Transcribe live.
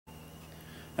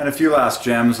And a few last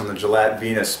gems on the Gillette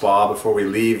Venus Spa before we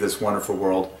leave this wonderful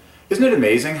world. Isn't it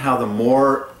amazing how the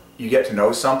more you get to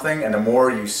know something and the more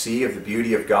you see of the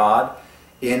beauty of God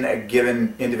in a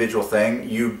given individual thing,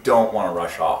 you don't want to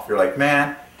rush off. You're like,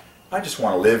 man, I just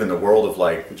want to live in the world of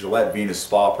like the Gillette Venus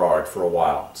Spa product for a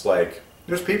while. It's like,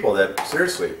 there's people that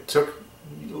seriously took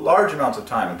large amounts of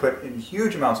time and put in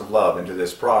huge amounts of love into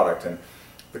this product, and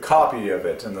the copy of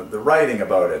it, and the writing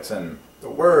about it, and the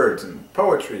words and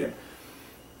poetry, and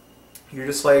you're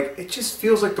just like, it just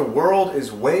feels like the world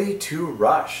is way too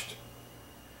rushed.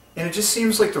 And it just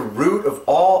seems like the root of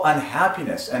all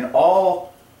unhappiness and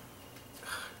all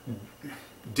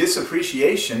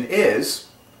disappreciation is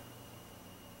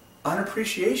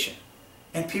unappreciation.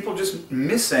 And people just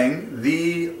missing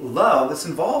the love that's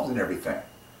involved in everything.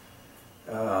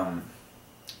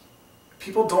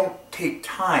 People don't take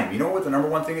time. You know what the number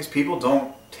one thing is? People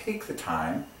don't take the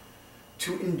time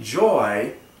to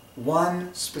enjoy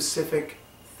one specific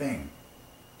thing.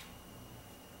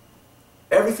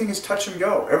 Everything is touch and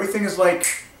go. Everything is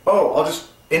like, oh, I'll just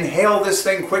inhale this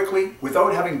thing quickly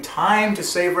without having time to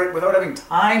savor it, without having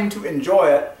time to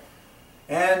enjoy it,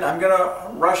 and I'm going to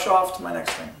rush off to my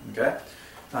next thing, okay?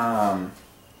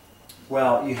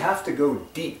 Well, you have to go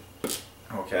deep,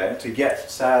 okay, to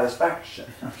get satisfaction,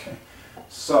 okay?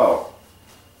 So,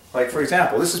 like for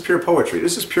example, this is pure poetry.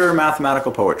 This is pure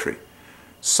mathematical poetry.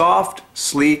 Soft,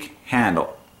 sleek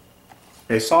handle.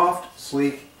 A soft,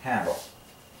 sleek handle.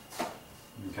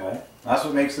 Okay? That's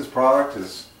what makes this product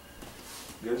as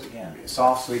good as it can be. A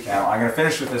soft, sleek handle. I'm going to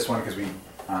finish with this one because we,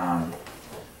 out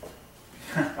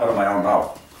of my own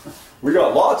mouth. We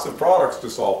got lots of products to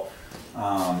solve.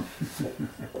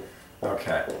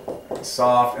 Okay.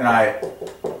 Soft, and I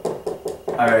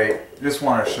just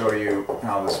want to show you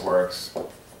how this works.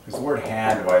 Because the word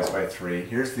hand divides by 3.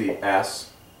 Here's the S.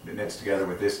 It knits together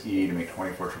with this E to make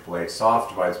 24 888. Soft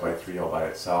divides by 3 all by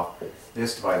itself.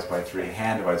 This divides by 3.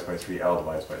 Hand divides by 3. L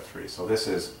divides by 3. So this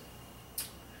is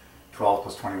 12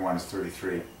 plus 21 is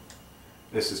 33.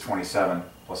 This is 27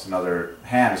 plus another,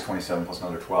 hand is 27 plus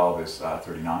another 12 is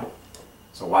 39.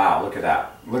 So wow, look at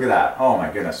that. Look at that. Oh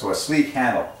my goodness. So a sleek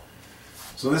handle.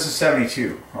 So this is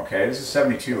 72. Okay, this is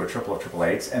 72, a triple of triple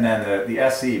eights. And then the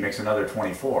SE makes another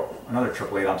 24. Another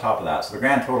triple eight on top of that. So the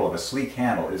grand total of a sleek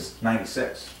handle is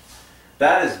 96.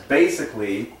 That is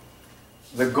basically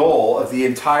the goal of the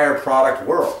entire product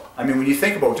world. I mean, when you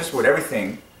think about just about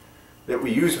everything that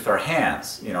we use with our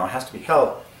hands, you know, it has to be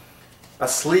held. A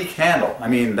sleek handle. I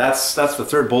mean, that's the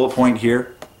third bullet point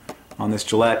here on this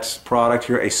Gillette product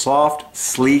here. A soft,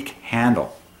 sleek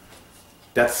handle.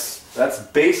 That's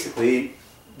basically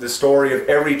the story of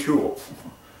every tool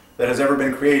that has ever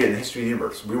been created in the history of the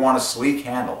universe. We want a sleek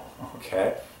handle,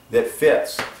 okay, that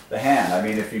fits the hand. I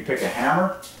mean, if you pick a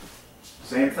hammer,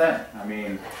 same thing. I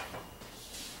mean,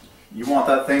 you want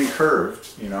that thing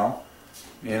curved, you know,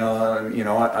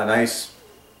 a nice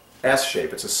S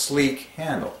shape. It's a sleek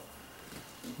handle,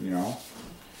 you know,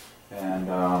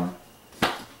 and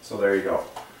so there you go.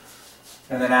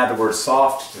 And then add the word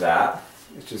soft to that.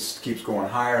 It just keeps going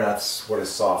higher. That's what is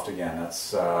soft again.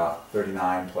 That's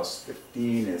 39 plus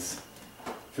 15 is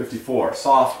 54.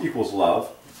 Soft equals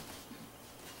love.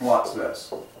 Watch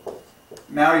this.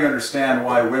 Now you understand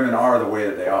why women are the way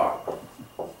that they are.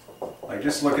 Like,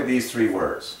 just look at these 3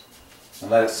 words and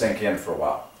let it sink in for a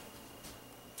while.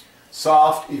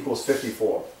 Soft equals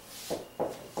 54.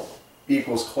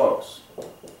 Equals close.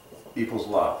 Equals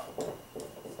love.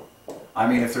 I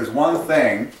mean, if there's one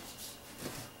thing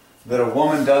that a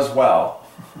woman does well,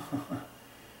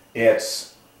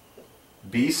 it's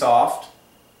be soft,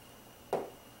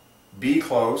 be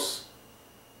close,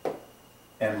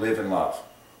 and live in love.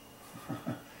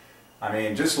 I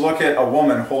mean, just look at a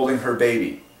woman holding her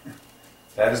baby.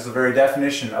 That is the very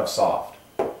definition of soft,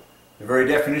 the very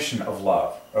definition of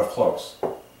love, of close,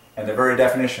 and the very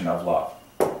definition of love.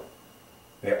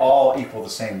 They all equal the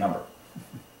same number,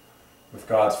 with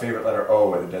God's favorite letter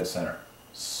O at the dead center.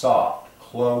 Soft,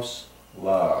 close,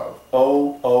 love.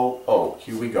 O, O, O.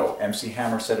 Here we go. MC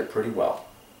Hammer said it pretty well.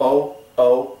 O,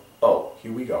 O, O.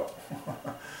 Here we go.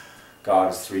 God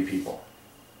is 3 people.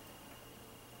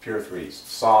 Pure 3s.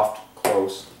 Soft,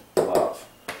 close, love.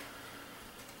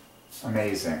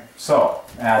 Amazing. So,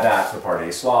 add that to the party.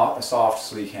 A soft,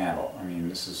 sleek handle. I mean,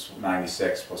 this is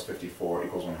 96 plus 54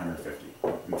 equals 150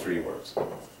 in 3 words.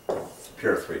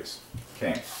 Pure 3s.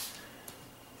 Okay.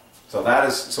 So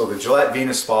the Gillette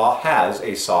Venus Spa has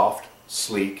a soft,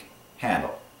 sleek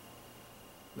handle.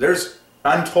 There's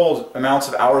untold amounts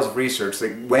of hours of research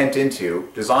that went into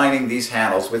designing these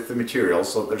handles with the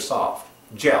materials so that they're soft.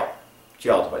 Gel.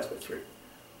 Gel divides by 3.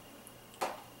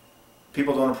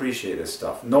 People don't appreciate this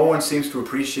stuff. No one seems to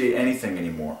appreciate anything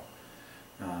anymore.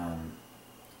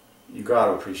 You got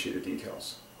to appreciate the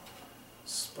details.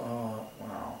 Spa,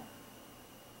 wow.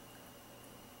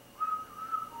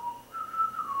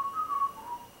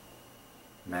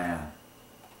 Man.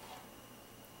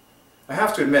 I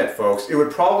have to admit, folks, it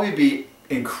would probably be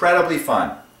incredibly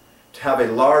fun to have a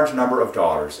large number of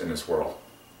daughters in this world.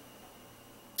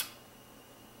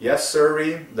 Yes,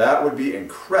 sirree, that would be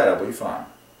incredibly fun.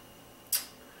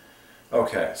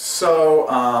 Okay, so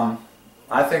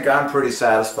I think I'm pretty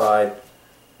satisfied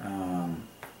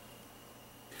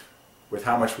with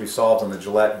how much we've solved on the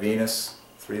Gillette Venus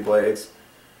 3 blades.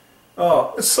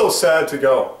 Oh, it's so sad to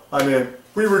go. I mean,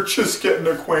 we were just getting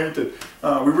acquainted.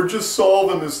 We were just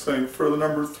solving this thing for the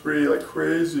number 3 like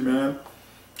crazy, man.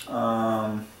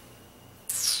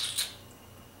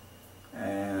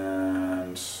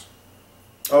 And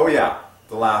oh yeah,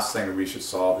 the last thing that we should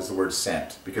solve is the word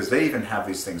scent, because they even have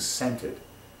these things scented,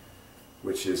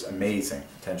 which is amazing.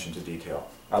 Attention to detail.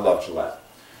 I love Gillette.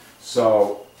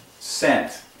 So,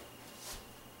 scent.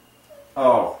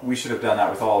 Oh, we should have done that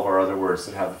with all of our other words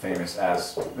that have the famous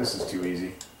S. This is too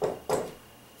easy.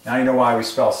 Now you know why we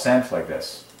spell scent like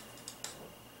this.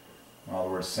 Well, the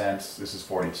word scent, this is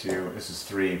 42, this is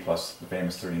 3 plus the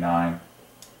famous 39,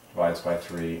 divides by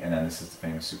 3, and then this is the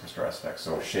famous superstar aspect.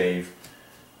 So shave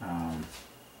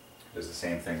does the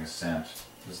same thing as scent,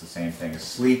 does the same thing as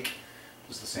sleek,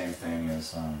 does the same thing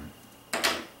as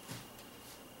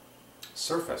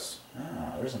surface.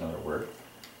 Ah, there's another word.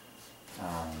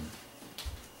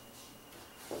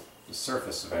 The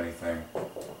surface of anything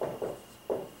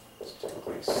is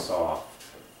typically soft.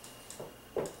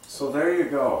 So there you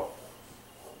go.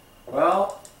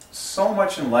 Well, so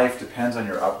much in life depends on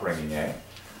your upbringing, eh?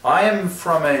 I am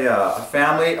from a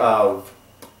family of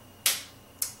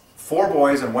 4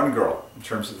 boys and 1 girl in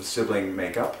terms of the sibling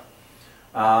makeup.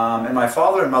 And my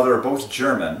father and mother are both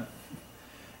German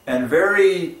and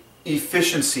very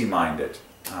efficiency-minded.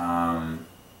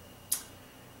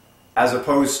 As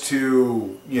opposed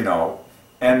to, you know,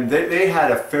 and they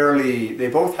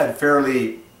both had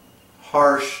fairly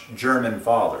harsh German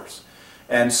fathers.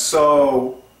 And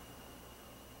so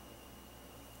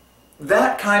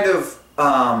that kind of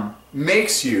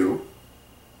makes you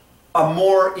a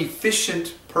more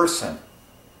efficient person.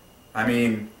 I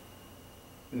mean,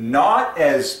 not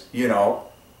as, you know,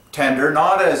 tender,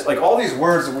 not as, like all these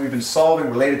words that we've been solving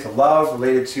related to love,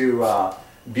 related to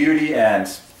beauty and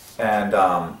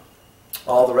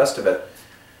all the rest of it.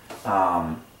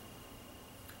 I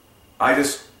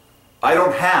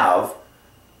don't have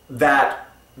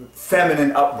that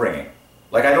feminine upbringing.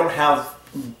 Like I don't have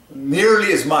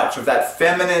nearly as much of that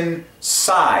feminine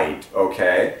side,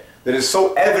 okay, that is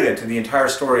so evident in the entire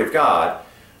story of God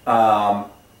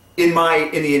in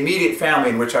the immediate family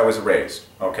in which I was raised,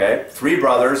 okay? 3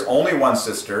 brothers, only 1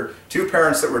 sister, 2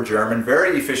 parents that were German,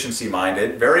 very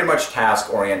efficiency-minded, very much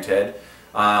task-oriented.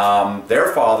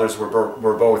 Their fathers were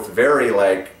both very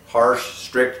like harsh,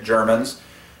 strict Germans,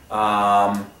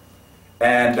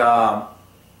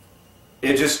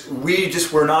 we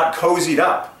just were not cozied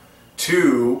up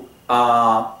to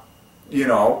you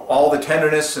know, all the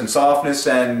tenderness and softness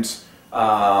and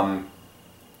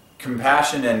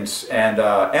compassion and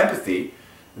empathy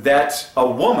that a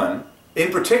woman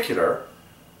in particular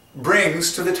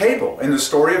brings to the table in the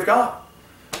story of God.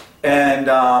 And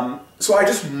so I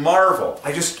just marvel.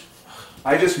 I just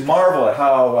marvel at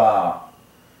how,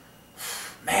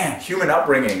 man, human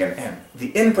upbringing and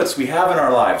the inputs we have in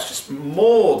our lives just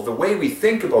mold the way we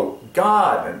think about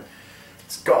God. And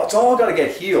it's all got to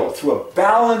get healed through a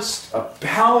balanced,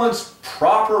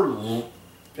 proper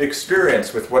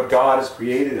experience with what God has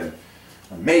created. And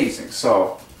amazing.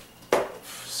 So,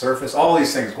 surface, all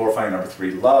these things glorifying number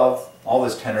 3, love, all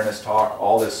this tenderness talk,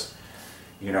 all this,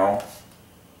 you know,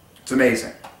 it's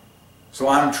amazing. So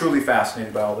I'm truly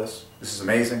fascinated by all this. This is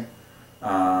amazing.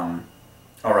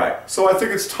 All right, so I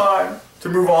think it's time to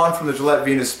move on from the Gillette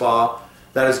Venus Spa.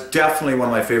 That is definitely one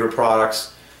of my favorite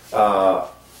products for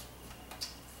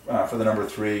the number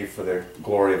 3, for the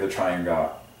glory of the Triune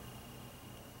God.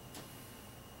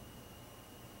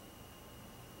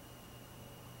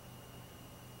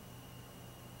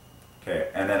 Okay,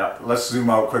 and then let's zoom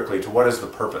out quickly to what is the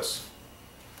purpose.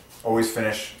 Always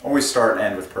start and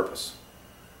end with purpose.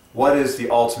 What is the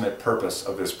ultimate purpose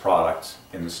of this product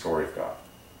in the story of God?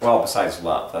 Well, besides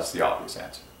love, that's the obvious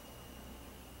answer.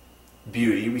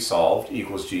 Beauty, we solved,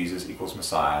 equals Jesus, equals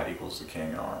Messiah, equals the King,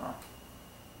 and on and on.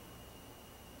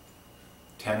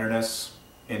 Tenderness,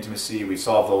 intimacy, we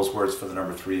solved those words for the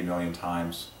number 3 a million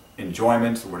times.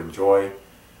 Enjoyment, the word enjoy,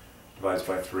 divides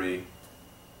by 3.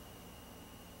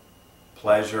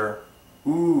 Pleasure,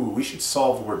 Ooh, we should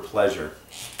solve the word pleasure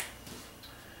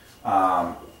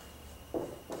for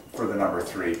the number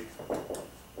 3.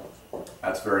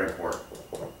 That's very important.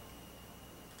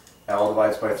 L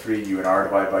divides by 3, U and R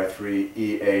divide by 3,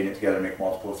 E, A knit together make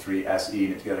multiple of 3, S, E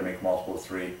knit together make multiple of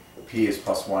 3, P is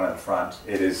plus 1 at the front.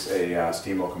 It is a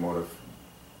steam locomotive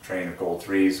train of gold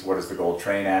 3s. What does the gold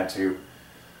train add to?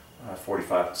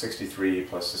 45, 63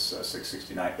 plus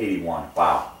 669, 81.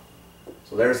 Wow.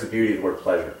 So there's the beauty of the word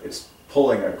pleasure. It's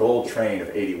pulling a gold train of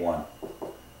 81,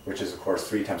 which is of course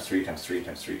 3 times 3 times 3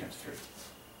 times 3 times 3.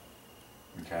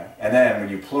 Okay? And then when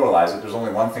you pluralize it, there's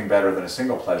only one thing better than a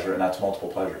single pleasure, and that's multiple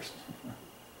pleasures.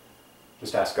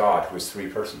 Just ask God, who is 3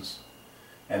 persons.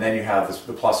 And then you have this,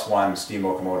 the plus 1 steam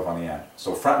locomotive on the end.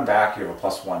 So front and back you have a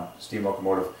plus 1 steam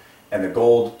locomotive, and the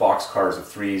gold box cars of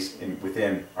 3s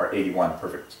within are 81,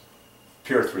 perfect.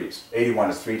 Pure 3s.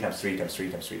 81 is 3 times 3 times 3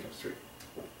 times 3 times 3.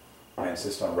 I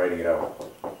insist on writing it out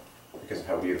because of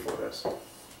how beautiful it is.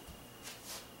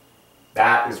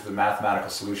 That is the mathematical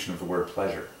solution of the word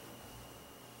pleasure.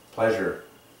 Pleasure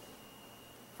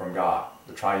from God,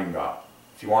 the Triune God.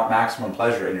 If you want maximum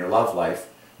pleasure in your love life,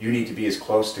 you need to be as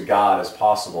close to God as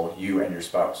possible, you and your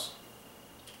spouse.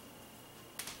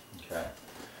 Okay.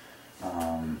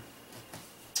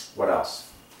 What else?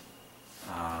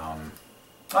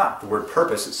 The word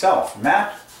purpose itself.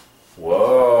 Matt?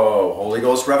 Whoa, Holy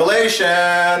Ghost revelation!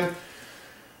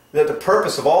 That the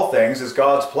purpose of all things is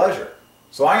God's pleasure.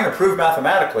 So I'm going to prove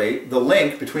mathematically the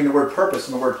link between the word purpose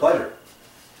and the word pleasure.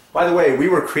 By the way, we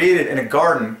were created in a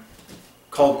garden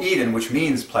called Eden, which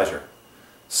means pleasure.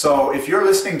 So if you're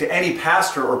listening to any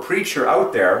pastor or preacher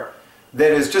out there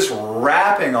that is just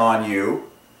rapping on you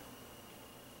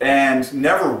and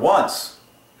never once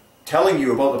telling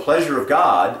you about the pleasure of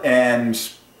God and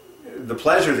the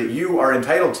pleasure that you are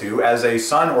entitled to as a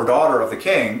son or daughter of the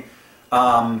King,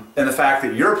 and the fact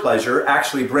that your pleasure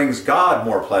actually brings God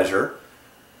more pleasure,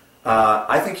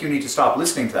 I think you need to stop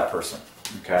listening to that person,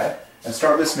 okay? And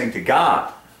start listening to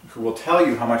God, who will tell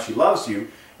you how much He loves you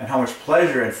and how much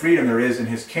pleasure and freedom there is in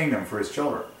His kingdom for His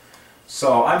children.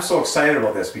 So I'm so excited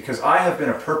about this because I have been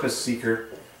a purpose seeker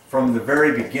from the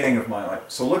very beginning of my life.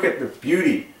 So look at the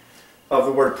beauty of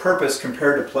the word purpose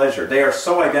compared to pleasure. They are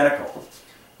so identical.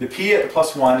 The P at the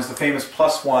plus 1 is the famous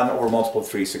plus 1 over multiple of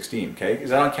 3, 16. Okay? Is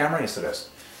that on camera? Yes, it is.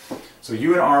 So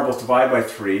U and R both divide by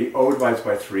 3. O divides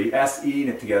by 3. S, E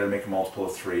knit together make a multiple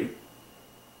of 3.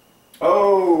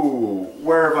 Oh,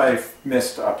 where have I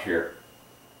missed up here?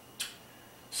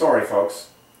 Sorry, folks.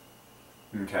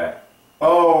 Okay.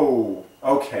 Oh,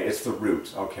 okay, it's the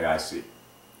root. Okay, I see.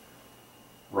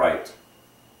 Right.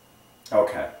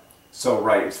 Okay. So,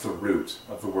 right, it's the root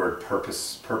of the word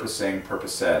purpose, purposing,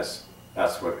 purposes.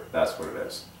 That's what it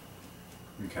is.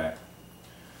 Okay.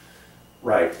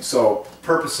 Right, so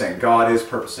purposing, God is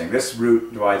purposing. This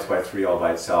root divides by 3 all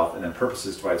by itself, and then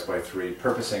purposes divides by 3,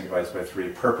 purposing divides by 3,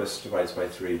 purpose divides by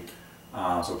 3.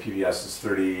 So PBS is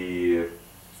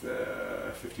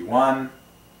 51,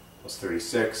 plus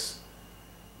 36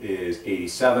 is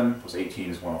 87, plus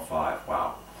 18 is 105.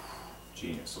 Wow,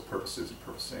 genius. So purposes and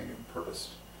purposing and purposed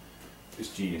is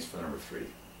genius for the number 3.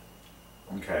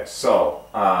 Okay, so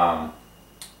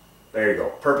there you go.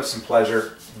 Purpose and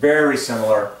pleasure, very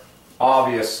similar.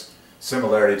 Obvious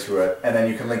similarity to it, and then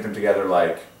you can link them together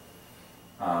like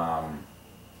the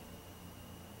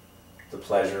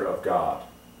pleasure of God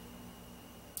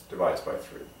divides by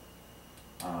 3,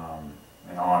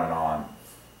 and on and on.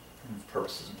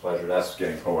 Purposes and pleasure, that's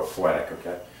getting poetic,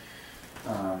 okay?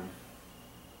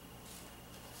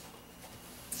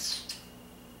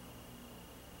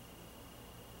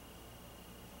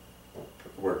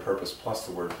 The word purpose plus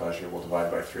the word pleasure will divide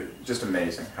by 3. Just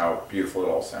amazing how beautiful it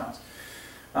all sounds.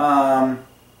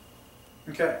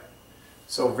 Okay,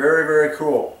 so very, very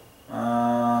cool.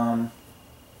 And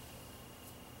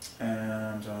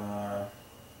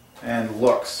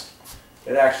looks.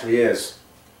 It actually is,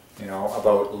 you know,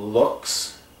 about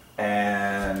looks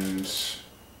and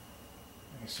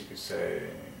I guess you could say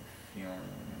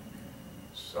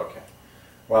feelings. Okay.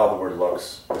 Well, the word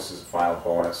looks. This is a final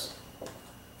bonus.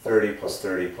 30 plus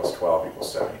 30 plus 12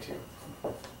 equals 72.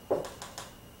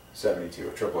 72,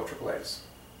 a triple of triple A's.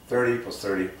 30 plus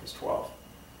 30 plus 12.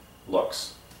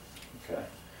 Looks. Okay.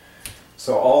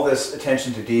 So all this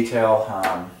attention to detail,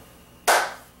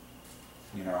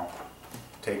 you know,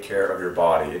 take care of your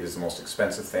body. It is the most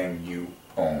expensive thing you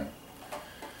own.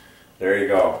 There you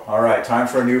go. All right, time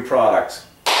for a new product.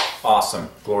 Awesome.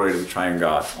 Glory to the Triune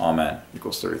God. Amen.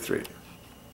 Equals 33.